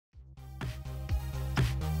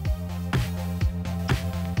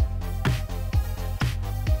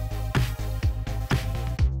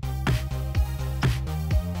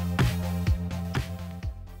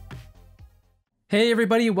Hey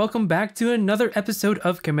everybody, welcome back to another episode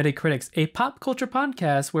of Committed Critics, a pop culture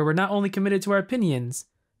podcast where we're not only committed to our opinions,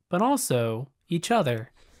 but also each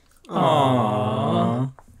other.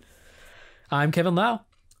 Aww. I'm Kevin Lau.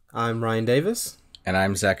 I'm Ryan Davis. And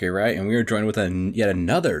I'm Zachary Wright, and we are joined with yet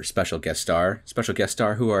another special guest star. Special guest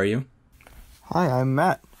star, who are you? Hi, I'm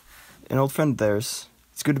Matt, an old friend of theirs.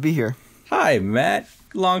 It's good to be here. Hi, Matt.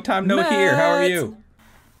 Long time no hear. How are you?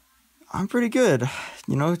 I'm pretty good.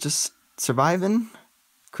 Just surviving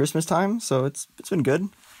Christmas time, so it's been good.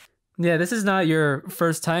 Yeah, this is not your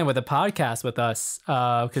first time with a podcast with us,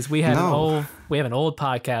 because we have an old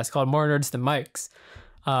podcast called More Nerds Than Mics,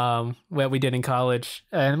 what we did in college,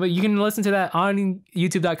 and you can listen to that on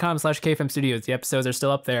youtube.com/KFM Studios. The episodes are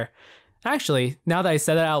still up there. Actually, now that I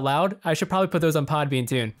said that out loud, I should probably put those on Podbean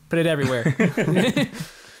too. Put it everywhere.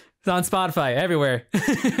 It's on Spotify, everywhere.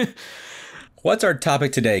 What's our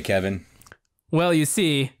topic today, Kevin? Well, you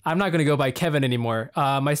see, I'm not going to go by Kevin anymore.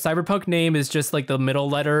 My cyberpunk name is just like the middle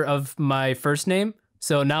letter of my first name.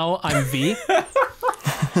 So now I'm V.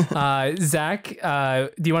 Zach,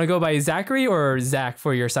 do you want to go by Zachary or Zach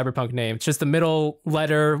for your cyberpunk name? It's just the middle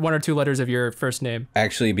letter, one or two letters of your first name.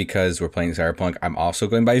 Actually, because we're playing cyberpunk, I'm also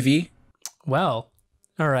going by V. Well,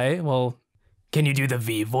 all right. Well, can you do the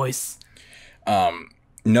V voice?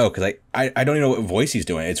 No, because I don't even know what voice he's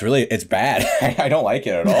doing. It's bad. I don't like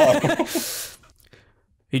it at all.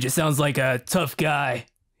 He just sounds like a tough guy.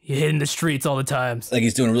 You hit in the streets all the time. Like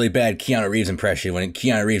he's doing a really bad Keanu Reeves impression when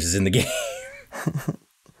Keanu Reeves is in the game.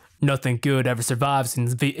 Nothing good ever survives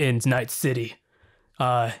in Night City.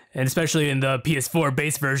 And especially in the PS4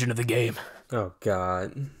 base version of the game. Oh,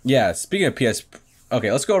 God. Yeah, speaking of PS... Okay,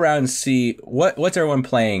 let's go around and see what's everyone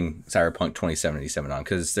playing Cyberpunk 2077 on,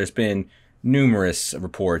 because there's been numerous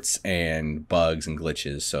reports and bugs and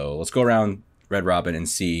glitches. So let's go around Red Robin and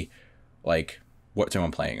see, what's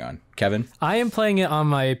everyone playing on? Kevin? I am playing it on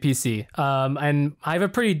my PC, and I have a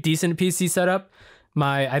pretty decent PC setup.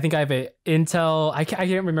 I think I have a Intel. I can't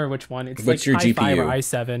remember which one. It's What's like your i5 GPU? or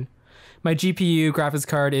i7. My GPU graphics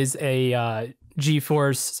card is a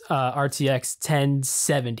GeForce RTX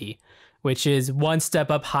 1070, which is one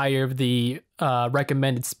step up higher of the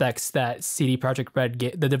recommended specs that CD Projekt Red,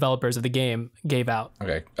 the developers of the game, gave out.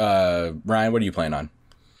 Okay. Ryan, what are you playing on?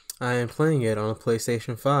 I am playing it on a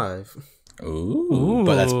PlayStation 5. Ooh.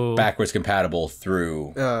 But that's backwards compatible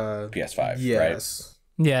through PS5, right? Yes.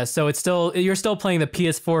 Yeah, so you're still playing the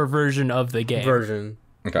PS4 version of the game. Version.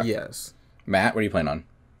 Okay. Yes. Matt, what are you playing on?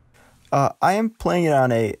 I am playing it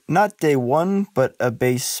on not day one, but a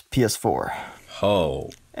base PS4. Oh,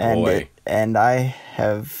 And boy. I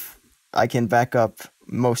can back up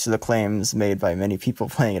most of the claims made by many people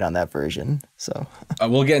playing it on that version. So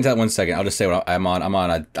We'll get into that in 1 second. I'll just say what I'm on.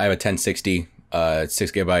 I have a 1060,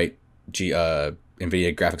 6GB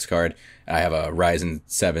NVIDIA graphics card. And I have a Ryzen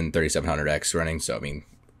 7 3700X running. So, I mean,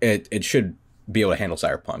 it should be able to handle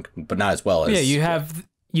Cyberpunk, but not as well as... Yeah,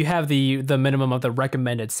 you have the minimum of the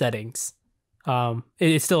recommended settings.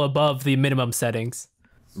 It's still above the minimum settings.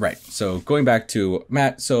 Right. So going back to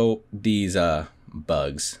Matt, so these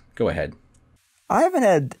bugs, go ahead. I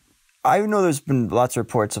know there's been lots of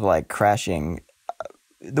reports of crashing.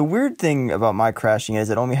 The weird thing about my crashing is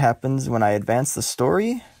it only happens when I advance the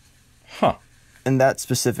story. Huh. And that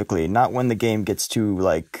specifically, not when the game gets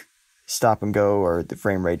to stop and go or the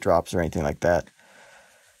frame rate drops or anything like that.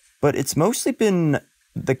 But it's mostly been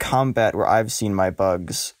the combat where I've seen my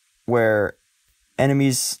bugs, where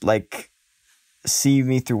enemies see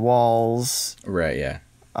me through walls. Right, yeah.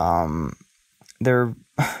 I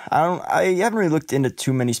haven't really looked into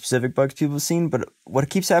too many specific bugs people have seen, but what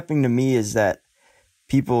keeps happening to me is that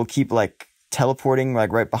people keep teleporting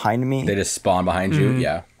right behind me. They just spawn behind you,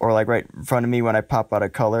 yeah. Or right in front of me when I pop out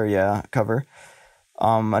of cover.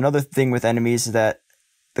 Another thing with enemies is that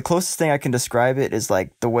the closest thing I can describe it is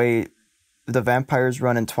the way the vampires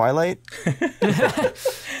run in Twilight.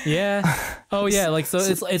 Yeah. Oh yeah.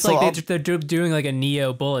 They're doing a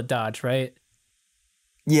Neo bullet dodge, right?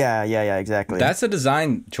 Yeah, exactly. That's a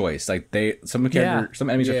design choice. Some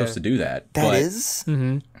enemies are supposed to do that. That is?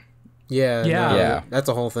 Mm-hmm. Yeah. Yeah. No, Yeah. That's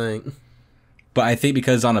a whole thing. But I think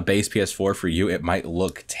because on a base PS4 for you, it might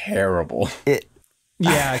look terrible.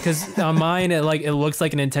 Yeah, because on mine it looks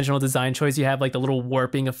like an intentional design choice. You have the little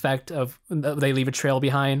warping effect of they leave a trail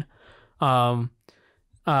behind. Yeah,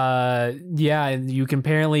 you can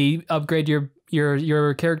apparently upgrade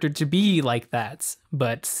your character to be like that,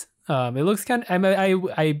 but it looks kind of.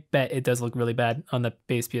 I bet it does look really bad on the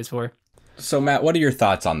base PS4. So Matt, what are your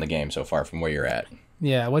thoughts on the game so far from where you're at?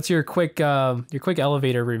 Yeah, what's your quick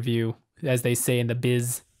elevator review, as they say in the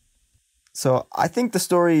biz? So I think the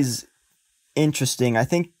story's interesting. I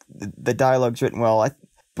think the dialogue's written well,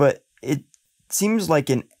 but it seems like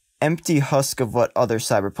an empty husk of what other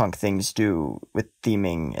cyberpunk things do with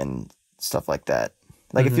theming and stuff like that.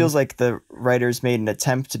 Like, it feels like the writers made an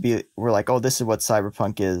attempt to were like, oh, this is what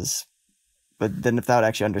cyberpunk is, but then without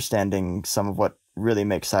actually understanding some of what really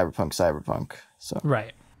makes cyberpunk. So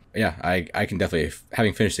Right. Yeah, I can definitely,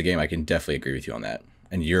 having finished the game, I can definitely agree with you on that.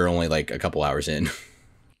 And you're only like a couple hours in.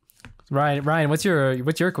 Ryan, what's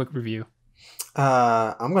your quick review?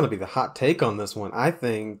 I'm gonna be the hot take on this one. I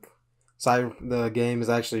think the game is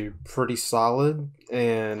actually pretty solid,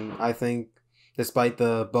 and I think despite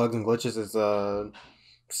the bugs and glitches, it's a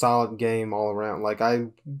solid game all around. Like,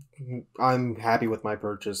 I'm happy with my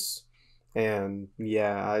purchase, and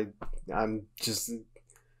yeah, I'm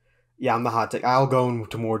the hot take. I'll go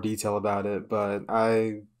into more detail about it, but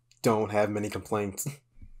I don't have many complaints.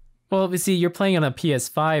 Well, you see, you're playing on a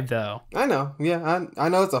PS5 though. I know, yeah, I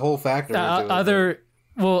know it's a whole factor.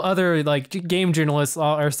 Other like game journalists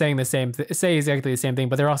are saying say exactly the same thing,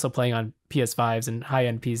 but they're also playing on PS5s and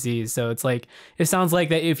high-end PCs. So it's like, it sounds like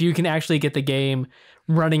that if you can actually get the game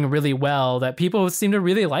running really well, that people seem to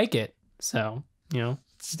really like it. So,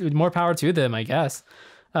 more power to them, I guess.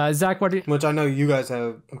 Zach, which I know you guys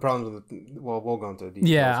have problems with. Well, we'll go into details.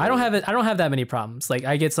 Yeah, I don't have that many problems. Like,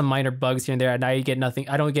 I get some minor bugs here and there, and I get nothing.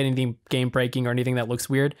 I don't get anything game breaking or anything that looks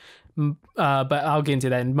weird. But I'll get into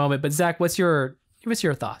that in a moment. But Zach, what's your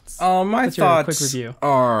thoughts? My what's thoughts quick review?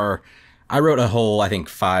 are, I wrote a whole, I think,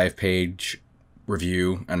 5-page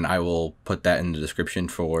review, and I will put that in the description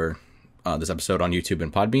for this episode on YouTube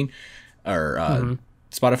and Podbean or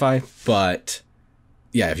Spotify. But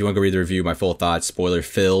yeah, if you want to go read the review, my full thoughts, spoiler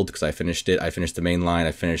filled, because I finished it. I finished the main line.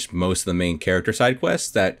 I finished most of the main character side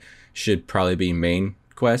quests that should probably be main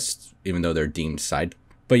quests, even though they're deemed side.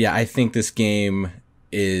 But yeah, I think this game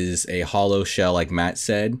is a hollow shell, like Matt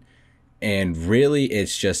said. And really,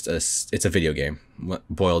 it's a video game,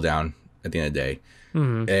 boiled down at the end of the day.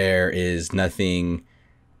 There is nothing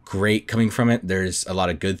great coming from it. There's a lot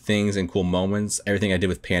of good things and cool moments. Everything I did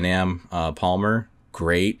with Pan Am Palmer,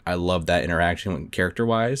 great. I love that interaction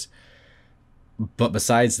character-wise. But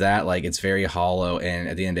besides that, like, it's very hollow, and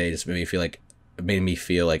at the end of the day, it just made me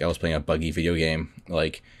feel like I was playing a buggy video game.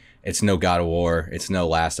 Like, it's no God of War, it's no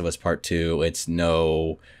Last of Us Part 2, it's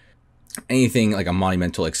no anything like a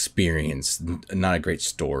monumental experience, not a great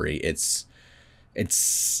story. It's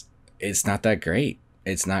not that great.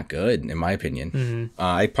 It's not good, in my opinion.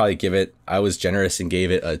 I'd probably I was generous and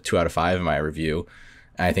gave it a 2 out of 5 in my review.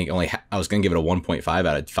 I think I was going to give it a 1.5 out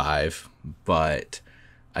of 5, but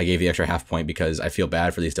I gave the extra half point because I feel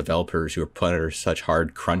bad for these developers who are put under such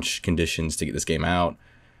hard crunch conditions to get this game out,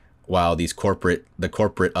 while the corporate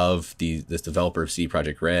of this developer of CD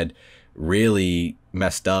Projekt Red really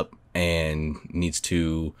messed up and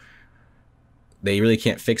they really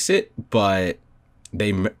can't fix it, but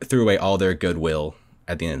they threw away all their goodwill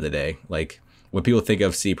at the end of the day. Like, when people think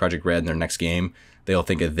of CD Projekt Red in their next game, they'll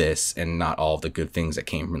think of this and not all the good things that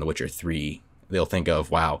came from The Witcher 3. They'll think of,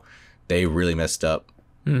 wow, they really messed up.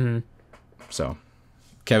 So,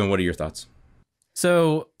 Kevin, what are your thoughts?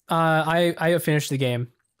 So, I finished the game.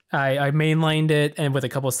 I mainlined it, and with a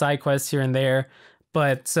couple side quests here and there.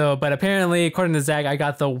 But apparently, according to Zach, I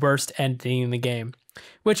got the worst ending in the game,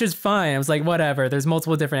 which is fine. I was like, whatever. There's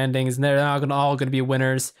multiple different endings, and they're not all going to be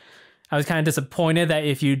winners. I was kind of disappointed that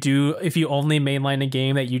if you only mainline a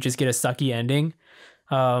game, that you just get a sucky ending.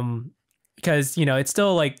 Because, it's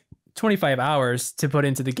still like 25 hours to put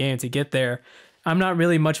into the game to get there. I'm not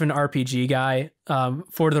really much of an RPG guy,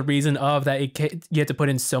 for the reason of that you have to put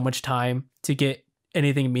in so much time to get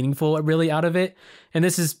anything meaningful really out of it. And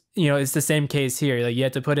this is, it's the same case here. Like, you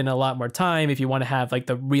have to put in a lot more time if you want to have like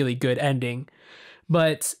the really good ending.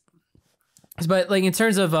 But like, in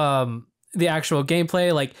terms of the actual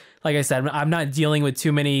gameplay, like I said, I'm not dealing with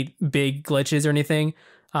too many big glitches or anything.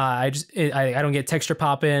 I don't get texture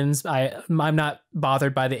pop-ins. I'm not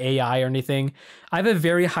bothered by the AI or anything. I have a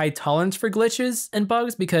very high tolerance for glitches and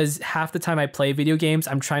bugs because half the time I play video games,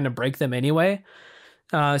 I'm trying to break them anyway.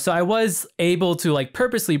 So I was able to like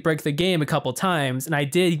purposely break the game a couple times, and I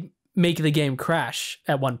did make the game crash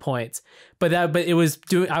at one point. But I was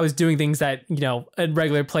doing things that, a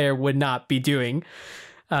regular player would not be doing.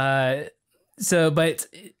 But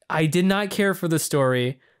I did not care for the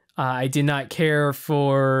story. I did not care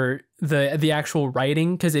for the actual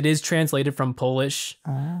writing because it is translated from Polish.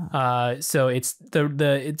 So it's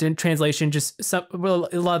the translation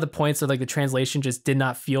a lot of the points of like the translation just did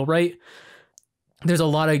not feel right. There's a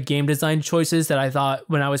lot of game design choices that I thought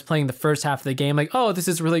when I was playing the first half of the game, like, oh, this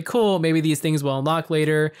is really cool. Maybe these things will unlock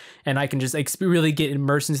later and I can just really get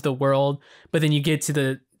immersed into the world. But then you get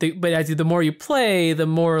to but as the more you play, the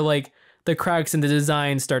more like the cracks in the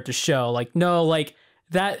design start to show. Like, no, like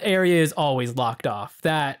that area is always locked off.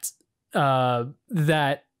 That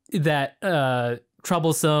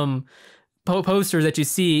troublesome poster that you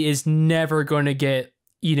see is never going to get,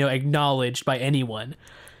 acknowledged by anyone,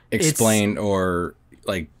 explained, or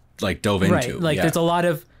like dove into. Right. Like there's a lot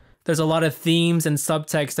of themes and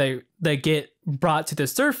subtext that get brought to the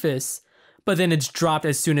surface, but then it's dropped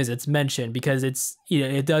as soon as it's mentioned, because it's,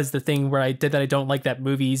 it does the thing where I don't like that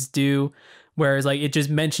movies do, whereas like it just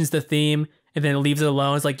mentions the theme and then it leaves it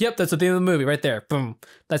alone. It's like, yep, that's the theme of the movie right there. Boom.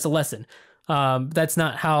 That's a lesson. That's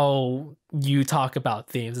not how you talk about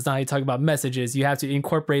themes. It's not how you talk about messages. You have to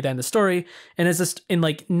incorporate that in the story. And it's just, and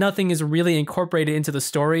like nothing is really incorporated into the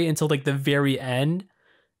story until like the very end.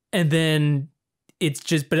 And then it's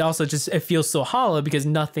just, but also just, it feels so hollow because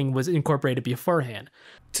nothing was incorporated beforehand.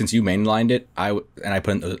 Since you mainlined it, I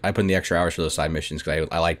put in the extra hours for those side missions because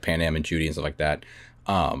I like Pan Am and Judy and stuff like that.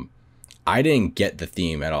 I didn't get the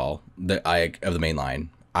theme at all of the main line.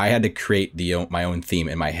 I had to create my own theme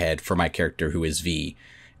in my head for my character, who is V.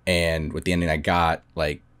 And with the ending I got,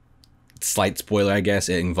 like, slight spoiler, I guess,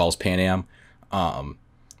 it involves Pan Am.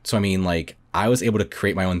 So, I mean, like, I was able to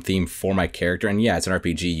create my own theme for my character. And yeah, it's an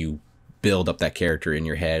RPG. You build up that character in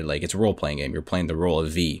your head. Like, it's a role-playing game. You're playing the role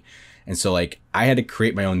of V. And so, like, I had to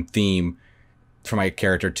create my own theme for my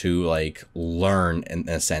character to, like, learn in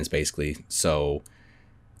a sense, basically. So,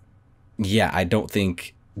 yeah, I don't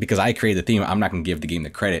think... because I created the theme, I'm not going to give the game the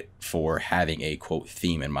credit for having a, quote,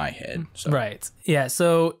 theme in my head. So. Right. Yeah.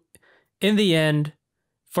 So in the end,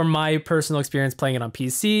 for my personal experience playing it on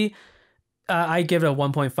PC, I give it a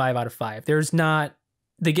 1.5 out of 5. There's not...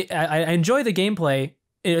 I enjoy the gameplay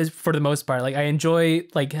is for the most part. Like, I enjoy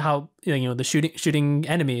like how, the shooting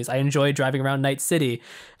enemies. I enjoy driving around Night City.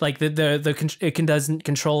 Like it doesn't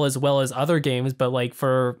control as well as other games, but like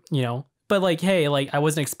for, but like, hey, like I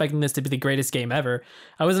wasn't expecting this to be the greatest game ever.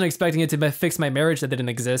 I wasn't expecting it to fix my marriage that didn't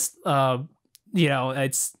exist.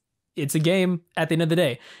 It's a game at the end of the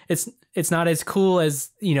day. It's not as cool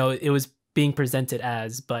as, it was being presented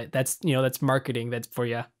as, but that's marketing. That's for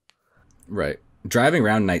you. Right. Driving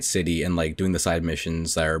around Night City and like doing the side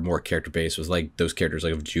missions that are more character based was like those characters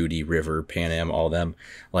like of Judy, River, Pan Am, all of them.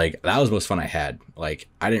 Like that was the most fun I had. Like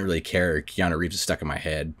I didn't really care. Keanu Reeves is stuck in my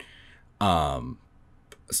head.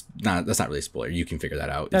 That's not really a spoiler. You can figure that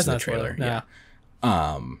out. That's in the not trailer. Yeah.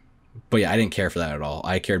 But yeah, I didn't care for that at all.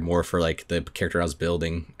 I cared more for like the character I was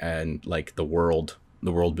building and like the world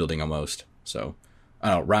building almost. So, I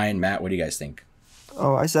don't know, Ryan, Matt, what do you guys think?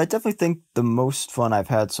 Oh, I definitely think the most fun I've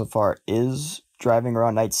had so far is driving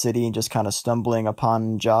around Night City and just kind of stumbling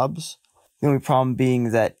upon jobs. The only problem being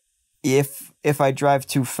that if I drive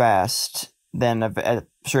too fast, then at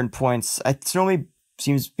certain points, it normally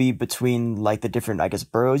seems to be between like the different, I guess,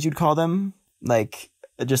 boroughs you'd call them, like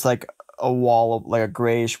just like a wall, like a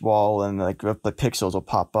grayish wall, and like the pixels will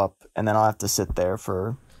pop up, and then I'll have to sit there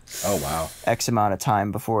for X amount of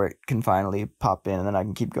time before it can finally pop in, and then I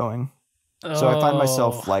can keep going. So I find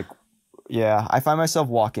myself I find myself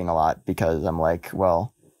walking a lot because I'm like,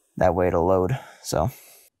 well, that way to load. So,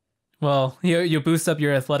 well, you boost up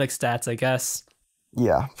your athletic stats, I guess.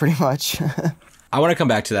 Yeah, pretty much. I want to come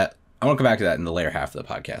back to that. In the later half of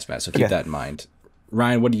the podcast, Matt. So keep that in mind.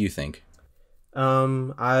 Ryan, what do you think?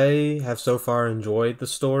 I have so far enjoyed the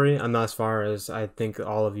story. I'm not as far as I think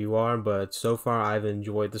all of you are, but so far I've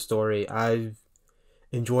enjoyed the story. I've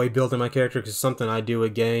enjoyed building my character because something I do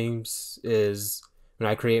with games is when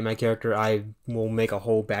I create my character, I will make a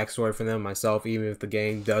whole backstory for them myself, even if the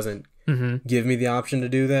game doesn't give me the option to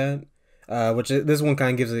do that. Which this one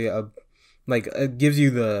kind of gives you it gives you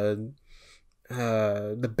the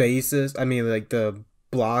basis. I mean, like the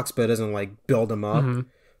blocks, but it doesn't like build them up.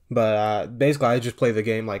 But basically, I just play the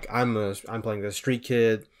game like I'm playing the street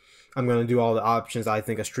kid. I'm gonna do all the options I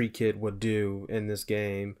think a street kid would do in this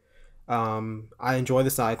game. I enjoy the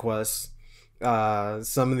side quests.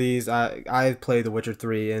 Some of these I played The Witcher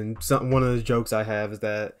 3, and one of the jokes I have is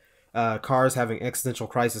that cars having existential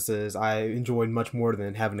crises I enjoyed much more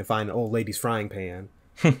than having to find an old lady's frying pan.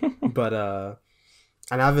 But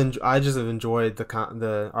and I just have enjoyed the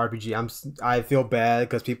RPG. I feel bad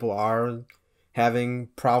because people are having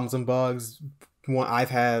problems and bugs. I've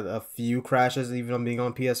had a few crashes even on being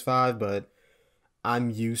on PS5, but I'm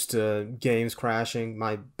used to games crashing.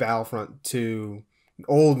 My Battlefront 2,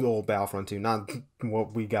 old Battlefront 2, not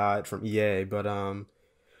what we got from EA, but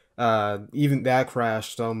even that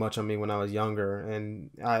crashed so much on me when I was younger. And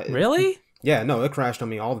Really? Yeah, no, it crashed on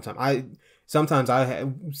me all the time. Sometimes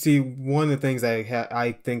see one of the things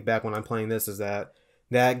I think back when I'm playing this is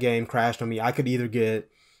that game crashed on me. I could either get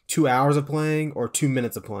 2 hours of playing or 2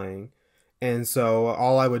 minutes of playing. And so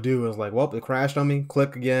all I would do was like, well, it crashed on me,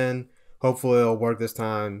 click again. Hopefully it'll work this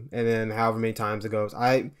time. And then however many times it goes.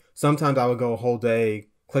 Sometimes I would go a whole day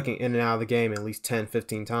clicking in and out of the game at least 10,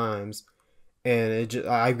 15 times. And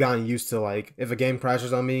I've gotten used to, like, if a game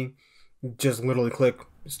crashes on me, just literally click,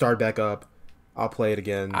 start back up. I'll play it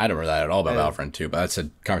again. I don't know that at all about Battlefront 2, but that's a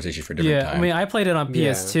conversation for a different time. I mean, I played it on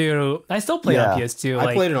PS2. I still play it on PS2.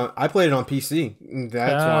 I played it on PC.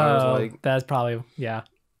 That's why I was like, that's probably yeah.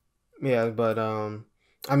 But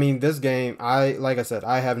I mean, this game, like I said,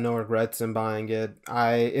 I have no regrets in buying it.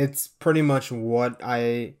 It's pretty much what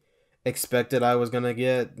I expected I was gonna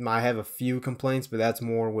get. I have a few complaints, but that's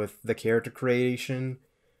more with the character creation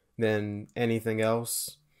than anything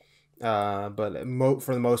else. But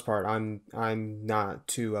for the most part, I'm not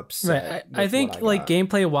too upset. Right. I think like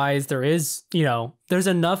gameplay wise, there is, there's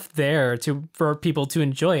enough there for people to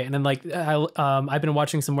enjoy it. And then like I've been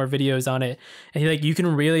watching some more videos on it, and like you can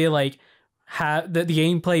really like have the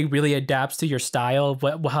gameplay really adapts to your style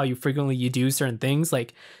of how you frequently do certain things.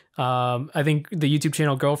 Like I think the YouTube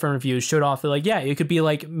channel Girlfriend Reviews showed off that like, yeah, it could be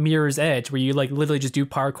like Mirror's Edge where you like literally just do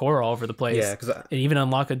parkour all over the place. Yeah, and even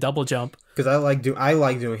unlock a double jump. Because I like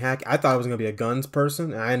doing hack. I thought I was gonna be a guns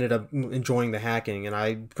person, and I ended up enjoying the hacking, and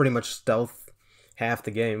I pretty much stealth half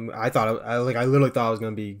the game. I literally thought I was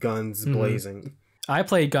gonna be guns blazing. I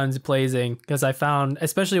played guns blazing because I found,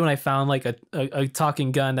 especially when I found like a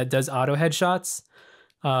talking gun that does auto headshots.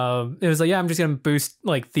 It was like, yeah, I'm just gonna boost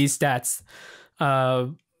like these stats.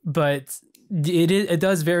 But it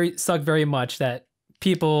does suck very much that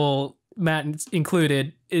people, Matt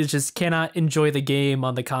included, just cannot enjoy the game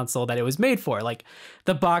on the console that it was made for. Like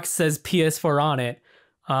the box says PS4 on it.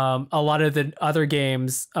 A lot of the other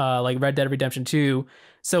games, like Red Dead Redemption 2.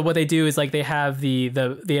 So what they do is like they have they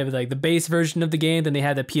have like the base version of the game, then they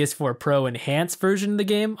have the PS4 Pro enhanced version of the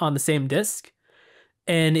game on the same disc,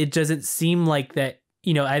 and it doesn't seem like that.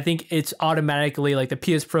 I think it's automatically like the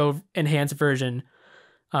PS Pro enhanced version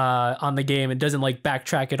on the game. It doesn't like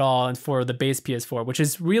backtrack at all and for the base PS4, which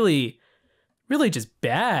is really, really just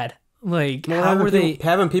bad. Like, how were they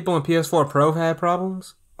having people in PS4 Pro had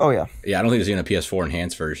problems? Oh yeah, yeah. I don't think there's even a PS4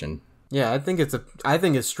 enhanced version. Yeah, I think it's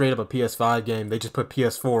straight up a PS5 game. They just put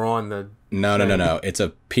PS4 on the. No. It's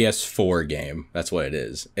a PS4 game. That's what it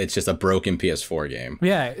is. It's just a broken PS4 game.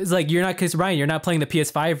 Yeah, it's like because Ryan, you're not playing the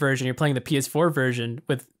PS5 version. You're playing the PS4 version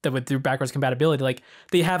through backwards compatibility. Like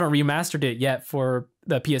they haven't remastered it yet for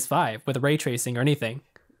the PS5 with ray tracing or anything.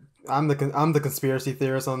 I'm the conspiracy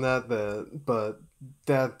theorist on that, but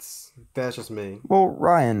that's just me. Well,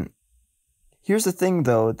 Ryan, here's the thing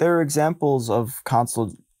though. There are examples of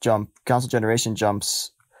console generation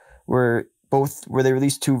jumps where they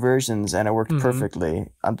released two versions and it worked perfectly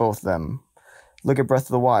on both of them. Look at Breath of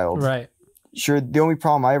the Wild. Right. Sure, the only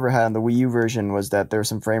problem I ever had on the Wii U version was that there were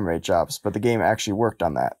some frame rate drops, but the game actually worked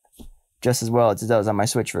on that just as well as it does on my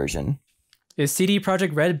Switch version. Is CD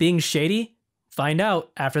Projekt Red being shady? Find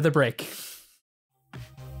out after the break.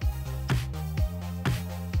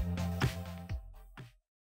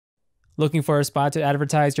 Looking for a spot to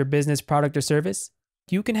advertise your business, product, or service?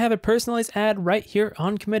 You can have a personalized ad right here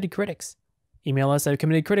on Committed Critics. Email us at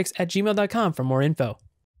committedcritics@gmail.com for more info.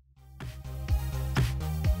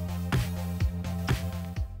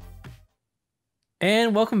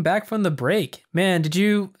 And welcome back from the break. Man, did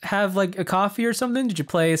you have like a coffee or something? Did you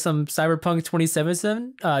play some Cyberpunk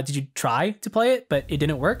 2077? Did you try to play it, but it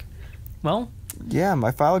didn't work? Well... Yeah,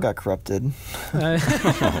 my file got corrupted. Yeah,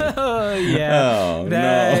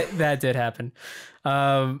 that did happen.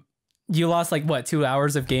 You lost like what, 2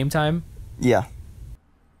 hours of game time? Yeah.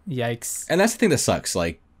 Yikes. And that's the thing that sucks.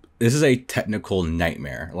 Like, this is a technical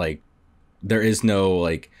nightmare. Like, there is no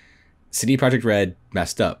like CD Projekt Red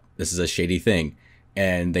messed up. This is a shady thing.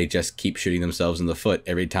 And they just keep shooting themselves in the foot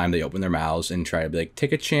every time they open their mouths and try to be like,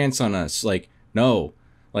 take a chance on us. Like, no.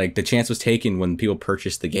 Like, the chance was taken when people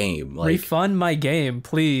purchased the game. Like, refund my game,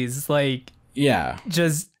 please. Like, yeah.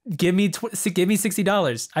 Just give me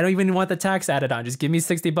 $60. I don't even want the tax added on. Just give me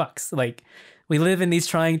 $60. Like, we live in these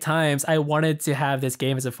trying times. I wanted to have this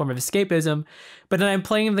game as a form of escapism, but then I'm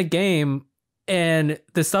playing the game, and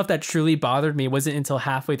the stuff that truly bothered me wasn't until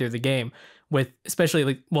halfway through the game. With especially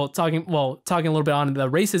like talking a little bit on the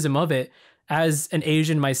racism of it as an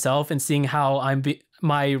Asian myself, and seeing how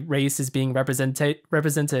my race is being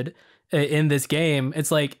represented in this game.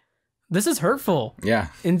 It's like, this is hurtful. Yeah.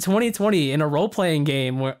 In 2020, in a role-playing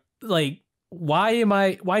game where like, why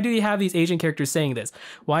do you have these Asian characters saying this?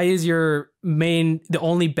 Why is your the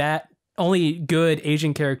only good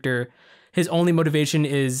Asian character, his only motivation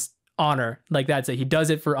is honor? Like, that's it. He does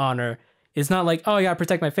it for honor. It's not like, oh, I gotta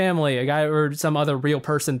protect my family, a guy or some other real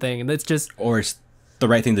person thing. And it's just, or it's the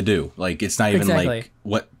right thing to do. Like it's not even exactly. like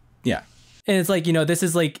what, yeah. And it's like, this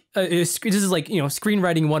is like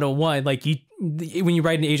screenwriting 101. Like when you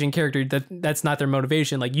write an Asian character, that's not their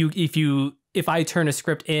motivation. Like if I turn a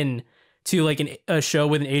script in to like a show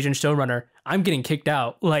with an Asian showrunner, I'm getting kicked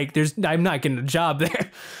out. Like I'm not getting a job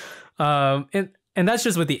there. And that's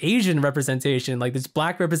just with the Asian representation. Like this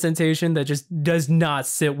black representation that just does not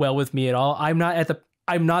sit well with me at all. I'm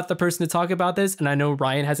not the person to talk about this, and I know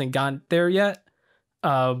Ryan hasn't gotten there yet.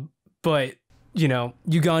 But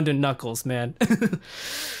Ugandan knuckles, man.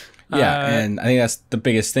 Yeah, and I think that's the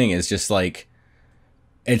biggest thing is just like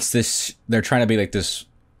it's this. They're trying to be like this.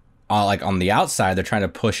 Like on the outside, they're trying to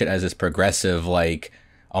push it as this progressive, like,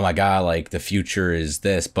 oh my god, like the future is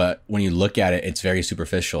this. But when you look at it, it's very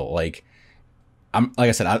superficial. Like like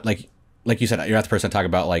I said, like you said, you're not the person to talk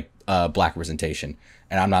about like black representation,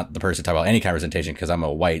 and I'm not the person to talk about any kind of representation because I'm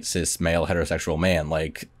a white cis male heterosexual man.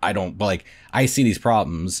 Like I don't, but like I see these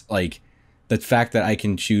problems. Like the fact that I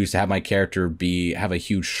can choose to have my character have a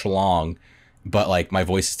huge schlong, but like my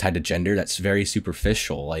voice is tied to gender, that's very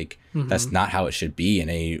superficial. Like that's not how it should be in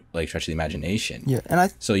a like stretch of the imagination. Yeah,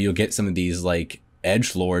 and so you'll get some of these like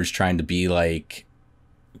edgelords trying to be like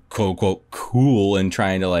quote unquote cool and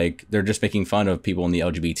trying to like they're just making fun of people in the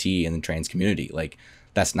LGBT and the trans community. Like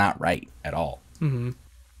that's not right at all.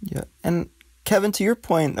 Yeah, and Kevin, to your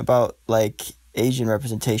point about like Asian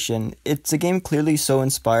representation, it's a game clearly so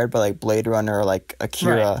inspired by like Blade Runner or like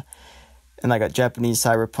Akira. Right. And like a Japanese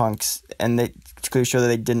cyberpunks, and they clearly show that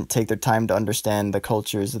they didn't take their time to understand the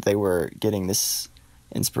cultures that they were getting this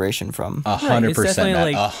inspiration from. 100%,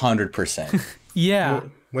 100%. Yeah,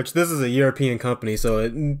 which this is a European company, so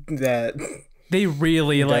that they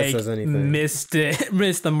really like missed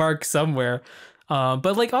the mark somewhere.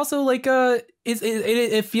 But like also like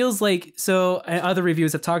it feels like so. And other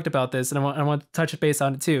reviews have talked about this, and I want to touch base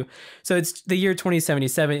on it too. So it's the year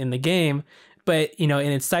 2077 in the game. But and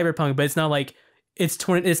it's cyberpunk, but it's not like it's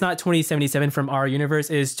not 2077 from our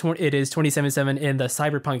universe. It is 2077 in the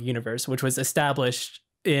cyberpunk universe, which was established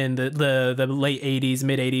in the late 80s,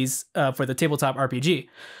 mid 80s for the tabletop RPG.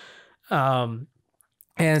 And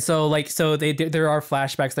so there are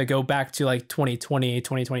flashbacks that go back to like 2020,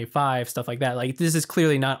 2025, stuff like that. Like this is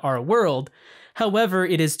clearly not our world. However,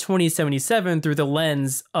 it is 2077 through the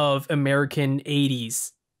lens of American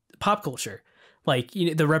 80s pop culture. Like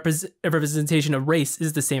the representation of race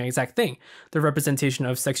is the same exact thing. The representation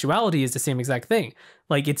of sexuality is the same exact thing.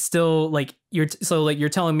 Like it's still like you're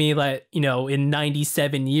telling me that in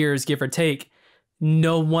 97 years, give or take,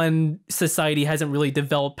 no one society hasn't really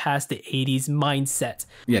developed past the 80s mindset.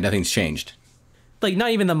 Yeah, nothing's changed. Like not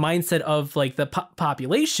even the mindset of like the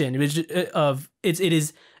population. It was it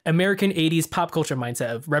is American 80s pop culture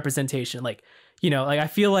mindset of representation. Like like I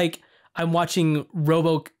feel like I'm watching a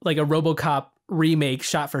RoboCop remake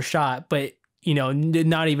shot for shot, but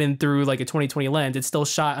not even through like a 2020 lens. It's still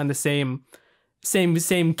shot on the same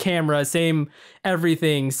camera, same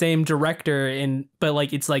everything, same director, but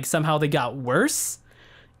like it's like somehow they got worse.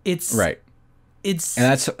 It's right.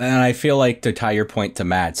 And I feel like to tie your point to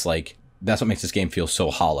Matt's, like that's what makes this game feel so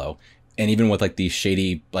hollow. And even with like these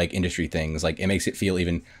shady like industry things, like it makes it feel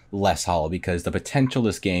even less hollow because the potential of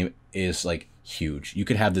this game is like huge. You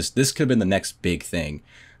could have this could have been the next big thing,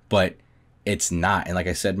 but it's not. And like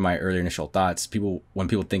I said in my earlier initial thoughts, when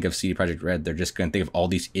people think of CD Projekt Red, they're just going to think of all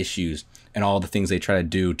these issues and all the things they try to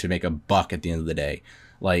do to make a buck at the end of the day.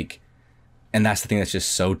 Like, and that's the thing that's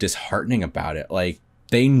just so disheartening about it. Like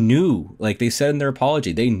they knew, like they said in their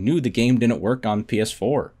apology, they knew the game didn't work on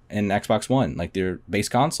PS4 and Xbox One, like their base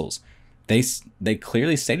consoles. They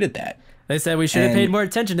clearly stated that. They said we should have paid more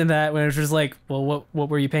attention to that, when it was just like, well, what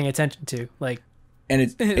were you paying attention to? Like, and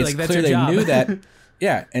it's like, clear they knew that.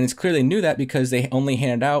 Yeah, and it's clear they knew that because they only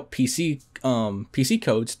handed out PC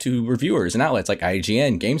codes to reviewers and outlets like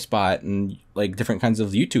IGN, GameSpot, and like different kinds of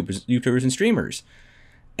YouTubers and streamers.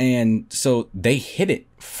 And so they hid it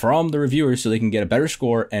from the reviewers so they can get a better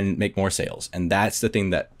score and make more sales. And that's the thing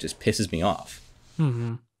that just pisses me off.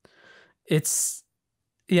 Mm-hmm. It's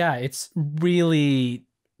really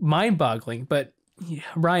mind-boggling. But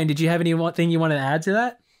Ryan, did you have anything you want to add to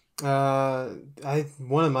that?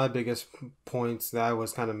 One of my biggest points that I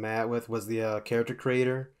was kind of mad with was the character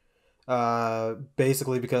creator.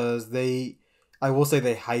 Basically because I will say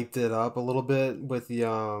they hyped it up a little bit with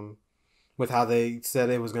the with how they said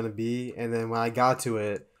it was going to be, and then when I got to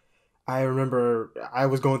it, I remember I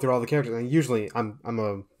was going through all the characters, and usually I'm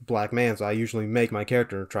a black man, so I usually make my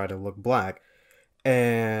character try to look black,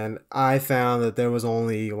 and I found that there was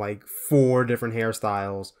only like 4 different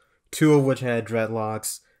hairstyles, 2 of which had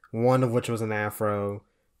dreadlocks, one of which was an afro,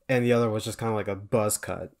 and the other was just kind of like a buzz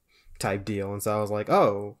cut type deal. And so I was like,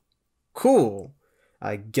 oh, cool.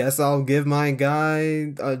 I guess I'll give my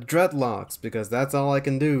guy dreadlocks because that's all I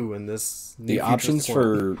can do in this. The options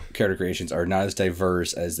for character creations are not as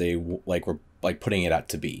diverse as they were like putting it out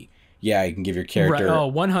to be. Yeah, you can give your character. Right.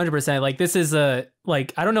 Oh, 100%. Like this is I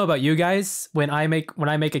don't know about you guys. When I make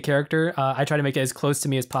a character, I try to make it as close to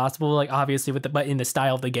me as possible. Like obviously but in the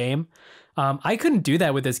style of the game. I couldn't do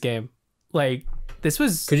that with this game. Like this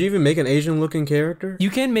was. Could you even make an Asian looking character? You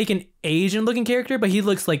can make an Asian looking character, but he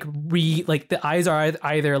looks like like the eyes are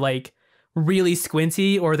either like really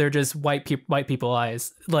squinty or they're just white people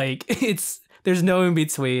eyes. Like there's no in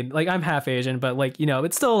between. Like I'm half Asian, but like, you know,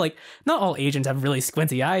 it's still like not all Asians have really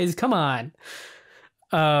squinty eyes. Come on.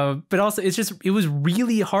 But also it was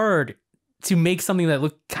really hard to make something that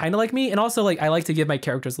looked kind of like me. And also like I like to give my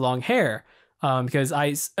characters long hair. Because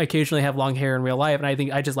I occasionally have long hair in real life, and I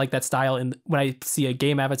think I just like that style when I see a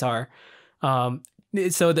game avatar. So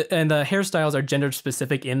the hairstyles are gender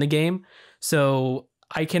specific in the game, so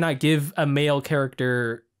I cannot give a male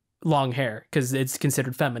character long hair because it's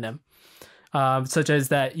considered feminine. Such as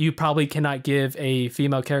that you probably cannot give a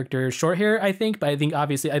female character short hair, I think, but I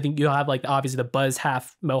think you'll have like obviously the buzz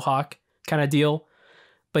half mohawk kind of deal,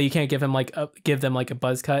 but you can't give them a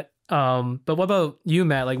buzz cut. But what about you,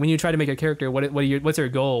 Matt? Like when you try to make a character, what's your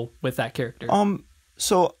goal with that character?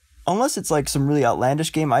 So unless it's like some really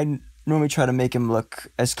outlandish game, I normally try to make him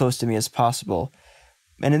look as close to me as possible.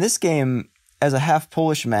 And in this game, as a half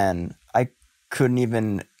Polish man, I couldn't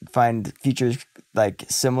even find features like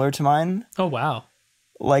similar to mine. Oh wow.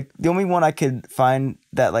 Like the only one I could find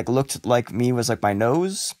that like looked like me was like my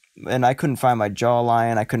nose, and I couldn't find my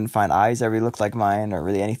jawline. I couldn't find eyes that really looked like mine or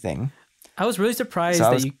really anything. I was really surprised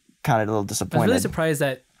kind of a little disappointed. I was really surprised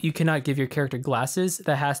that you cannot give your character glasses.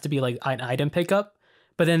 That has to be like an item pickup.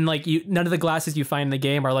 But then like none of the glasses you find in the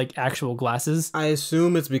game are like actual glasses. I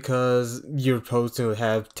assume it's because you're supposed to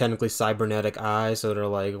have technically cybernetic eyes, so they're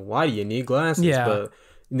like, why do you need glasses? Yeah. But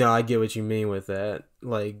no, I get what you mean with that.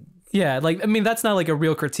 Like, yeah, like I mean that's not like a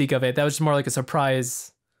real critique of it. That was just more like a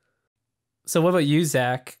surprise. So what about you,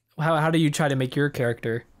 Zach? How do you try to make your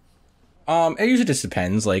character? It usually just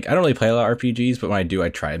depends. Like, I don't really play a lot of RPGs, but when I do, I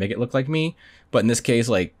try to make it look like me. But in this case,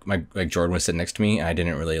 like Jordan was sitting next to me, and I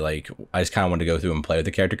didn't really I just kind of wanted to go through and play with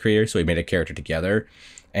the character creator. So we made a character together,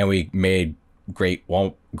 and we made great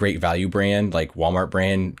value brand, like Walmart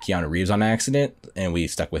brand Keanu Reeves on accident, and we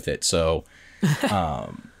stuck with it. So,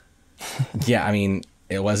 yeah, I mean,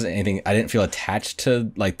 it wasn't anything. I didn't feel attached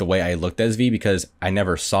to like the way I looked as V because I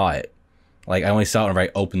never saw it. Like I only saw it whenever I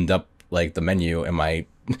opened up like the menu, and my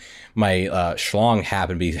schlong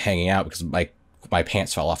happened to be hanging out because my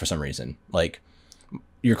pants fell off for some reason. Like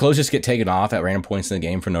your clothes just get taken off at random points in the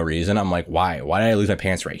game for no reason. I'm like, why did I lose my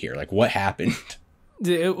pants right here? Like what happened?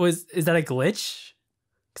 Is that a glitch?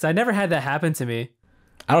 Because I never had that happen to me.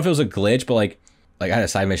 I don't know if it was a glitch, but like I had to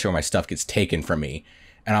decide to make sure my stuff gets taken from me,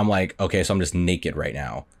 and I'm like, okay, so I'm just naked right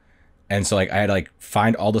now. And so like I had to like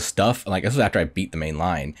find all the stuff, and like this was after I beat the main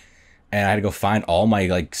line, and I had to go find all my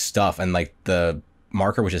like stuff, and like the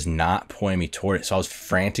marker was just not pointing me toward it, so I was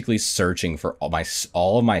frantically searching for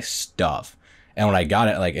all of my stuff. And when I got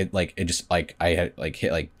it, it just like I had like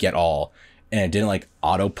hit like get all, and it didn't like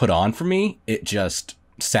auto put on for me. It just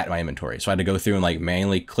sat in my inventory, so I had to go through and like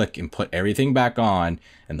manually click and put everything back on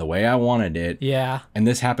and the way I wanted it. Yeah. And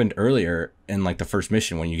this happened earlier in like the first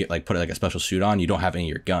mission when you get like put like a special suit on, you don't have any of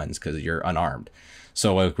your guns because you're unarmed.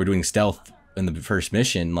 So like we're doing stealth in the first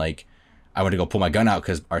mission, like I went to go pull my gun out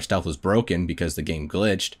because our stealth was broken because the game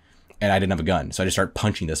glitched, and I didn't have a gun. So I just started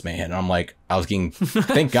punching this man, and I'm like, I was getting,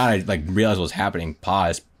 thank God I like realized what was happening,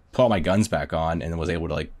 paused, put all my guns back on, and was able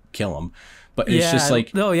to like kill him. But it's just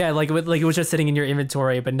like, no, yeah, like it was just sitting in your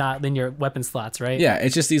inventory, but not in your weapon slots, right? Yeah,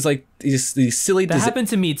 it's just these silly. That happened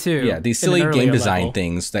to me too. Yeah, these silly game design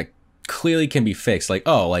things that clearly can be fixed. Like,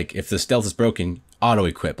 oh, like if the stealth is broken, auto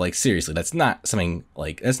equip. Like seriously, that's not something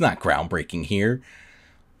like that's not groundbreaking here.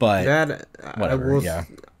 But that whatever.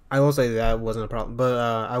 I will say that wasn't a problem. But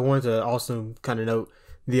I wanted to also kind of note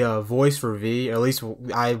the voice for V. Or at least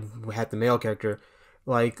I had the male character.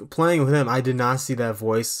 Like playing with him, I did not see that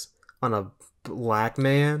voice on a black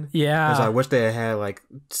man. Yeah. Because I wish they had like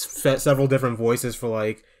several different voices for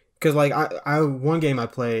like. Because like I one game I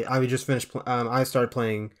played, I just finished. I started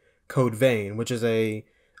playing Code Vein, which is a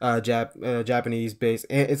Japanese based.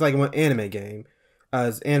 It's like an anime game.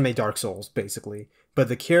 It's anime Dark Souls basically. But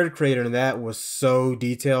the character creator in that was so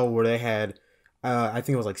detailed where they had, I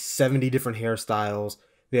think it was like 70 different hairstyles.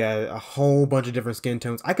 They had a whole bunch of different skin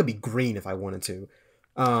tones. I could be green if I wanted to.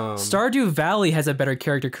 Stardew Valley has a better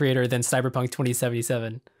character creator than Cyberpunk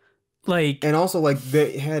 2077. Like, and also like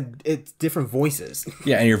it's different voices.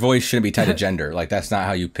 Yeah, and your voice shouldn't be tied to gender. Like that's not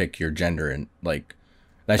how you pick your gender, and like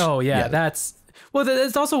that's that's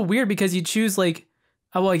it's also weird because you choose like,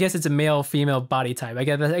 oh, well, I guess it's a male female body type. I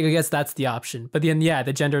guess that's the option. But then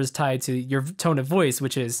the gender is tied to your tone of voice,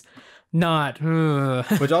 which is not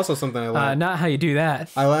which also something I laughed. Not how you do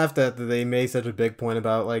that. I laughed at that they made such a big point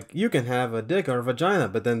about like you can have a dick or a vagina,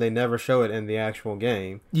 but then they never show it in the actual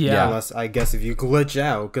game. Yeah. Unless I guess if you glitch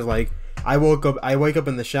out, because like I wake up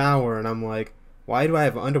in the shower and I'm like, why do I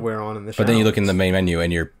have underwear on in the shower? But then you look in the main menu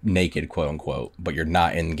and you're naked, quote unquote, but you're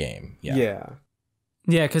not in game. Yeah.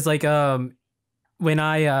 Yeah, because like when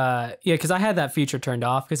because I had that feature turned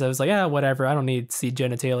off because I was like, whatever, I don't need to see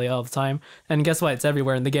genitalia all the time. And guess what? It's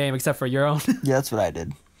everywhere in the game except for your own. Yeah, that's what I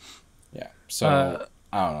did. Yeah. So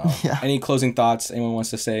I don't know. Yeah. Any closing thoughts anyone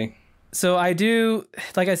wants to say? So I do,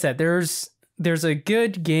 like I said, there's a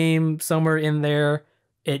good game somewhere in there.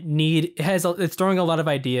 It's throwing a lot of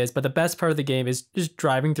ideas, but the best part of the game is just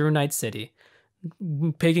driving through Night City,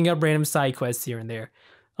 picking up random side quests here and there.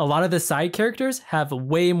 A lot of the side characters have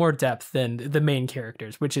way more depth than the main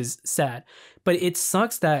characters, which is sad. But it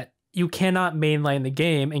sucks that you cannot mainline the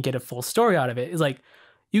game and get a full story out of it. It's like,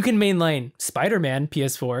 you can mainline Spider-Man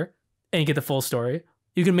PS4 and get the full story.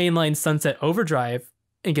 You can mainline Sunset Overdrive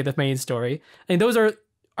and get the main story. And those are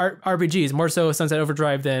RPGs, more so Sunset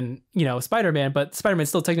Overdrive than, Spider-Man. But Spider-Man's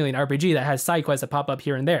still technically an RPG that has side quests that pop up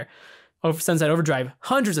here and there. Sunset Overdrive,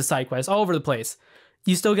 hundreds of side quests all over the place.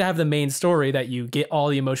 You still have the main story that you get all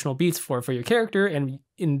the emotional beats for your character and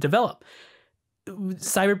develop.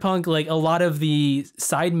 Cyberpunk, like a lot of the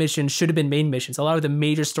side missions should have been main missions. A lot of the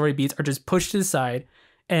major story beats are just pushed to the side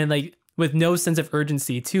and like with no sense of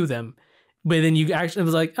urgency to them. But then you actually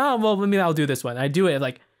was like, oh, well, maybe I'll do this one. I do it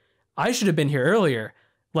like, I should have been here earlier.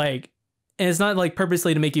 Like, and it's not like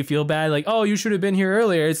purposely to make you feel bad. Like, oh, you should have been here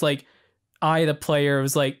earlier. It's like, the player,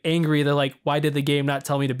 was like angry. They're like, why did the game not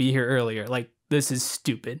tell me to be here earlier? Like, this is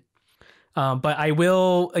stupid. But I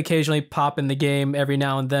will occasionally pop in the game every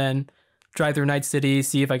now and then, drive through Night City,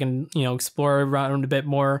 see if I can, explore around a bit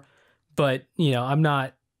more. But, I'm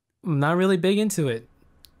not really big into it.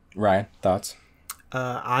 Ryan, thoughts?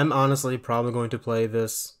 I'm honestly probably going to play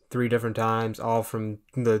this 3 different times, all from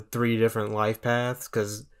the 3 different life paths,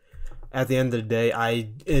 because at the end of the day, I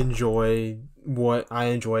enjoy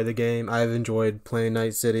the game. I've enjoyed playing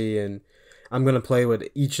Night City, and I'm going to play with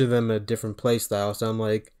each of them a different play style. So I'm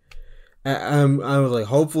like, I was like,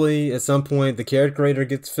 hopefully at some point the character creator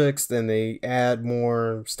gets fixed and they add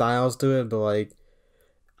more styles to it. But like,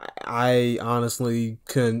 I honestly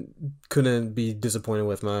couldn't be disappointed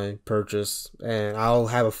with my purchase. And I'll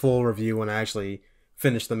have a full review when I actually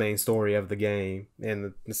finish the main story of the game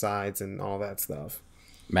and the sides and all that stuff.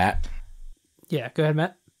 Matt? Yeah, go ahead,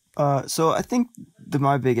 Matt. So I think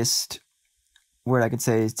my biggest word I could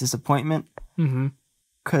say is disappointment.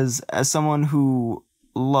 Because as someone who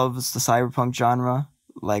loves the cyberpunk genre,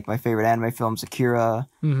 like my favorite anime films, Akira,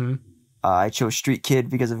 I chose Street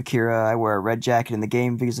Kid because of Akira. I wear a red jacket in the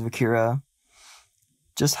game because of Akira.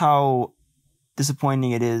 Just how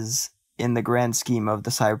disappointing it is in the grand scheme of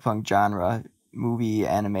the cyberpunk genre, movie,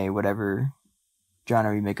 anime, whatever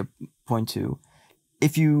genre you make a point to.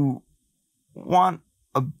 If you want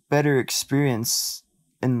a better experience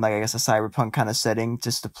in, like, I guess, a cyberpunk kind of setting,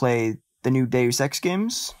 just to play the new Deus Ex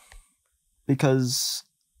games, because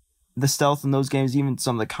the stealth in those games, even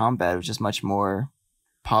some of the combat, was just much more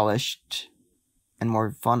polished and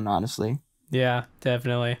more fun, honestly. Yeah,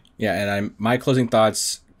 definitely. Yeah, and my closing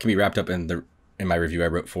thoughts can be wrapped up in my review I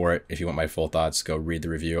wrote for it. If you want my full thoughts, go read the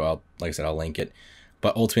review. Like I said, I'll link it.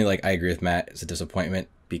 But ultimately, like, I agree with Matt. It's a disappointment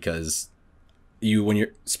because when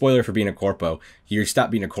you're, spoiler for being a corpo, you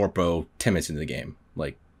stop being a corpo 10 minutes into the game.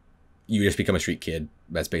 Like, you just become a street kid.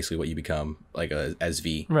 That's basically what you become, like as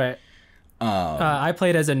V. Right. I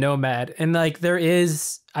played as a nomad, and like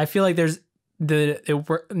I feel like there's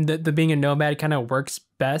the being a nomad kind of works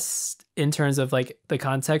best in terms of like the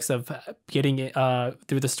context of getting it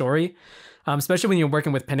through the story, especially when you're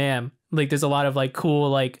working with Panam. Like, there's a lot of like cool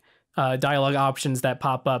like dialogue options that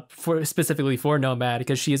pop up specifically for nomad,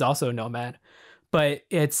 because she is also a nomad. But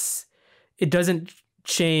it doesn't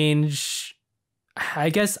change. I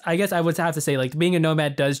guess I would have to say, like, being a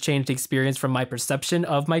nomad does change the experience from my perception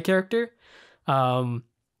of my character.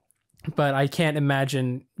 But I can't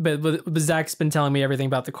imagine. But Zach's been telling me everything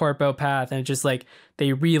about the corpo path, and it's just like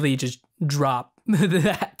they really just drop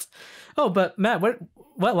that. Oh, but Matt,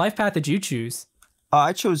 what life path did you choose?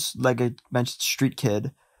 I chose, like I mentioned, Street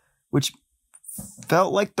Kid, which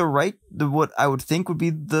felt like what I would think would be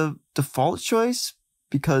the default choice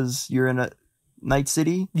because you're in a Night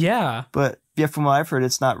City. Yeah. But yeah, from what I've heard,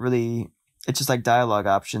 it's not really. It's just like dialogue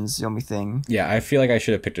options, the only thing. Yeah, I feel like I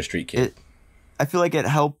should have picked a Street Kid. I feel like it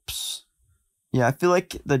helps. Yeah, I feel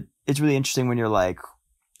like it's really interesting when you're like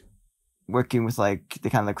working with like the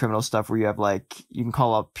kind of the criminal stuff where you have like you can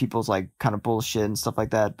call up people's like kind of bullshit and stuff like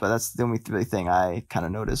that. But that's the only really thing I kind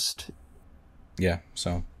of noticed. Yeah.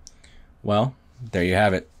 So, well, there you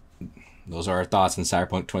have it. Those are our thoughts on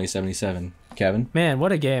Cyberpunk 2077. Kevin? Man,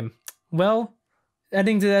 what a game. Well,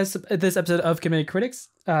 ending to this episode of Committed Critics,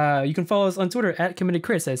 you can follow us on Twitter at Committed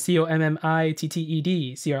Crits, that's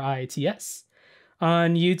COMMITTED CRITS.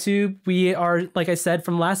 On YouTube, we are, like I said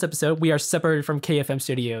from last episode, we are separated from KFM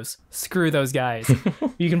Studios. Screw those guys.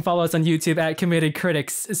 You can follow us on YouTube at Committed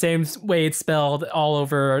Critics, same way it's spelled all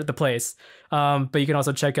over the place. But you can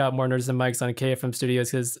also check out More Nerds Than Mics on KFM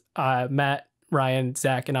Studios because Matt, Ryan,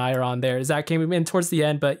 Zach, and I are on there. Zach came in towards the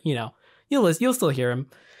end, but you know, you'll still hear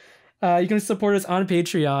him. You can support us on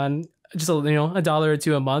Patreon. Just $1 or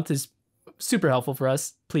 $2 a month is super helpful for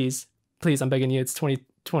us. Please, I'm begging you. It's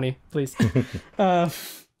 2020, please.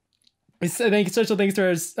 Special thanks to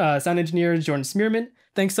our sound engineer Jordan Smearman.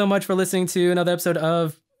 Thanks so much for listening to another episode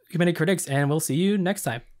of Committed Critics, and we'll see you next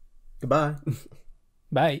time. Goodbye.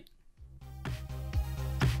 Bye.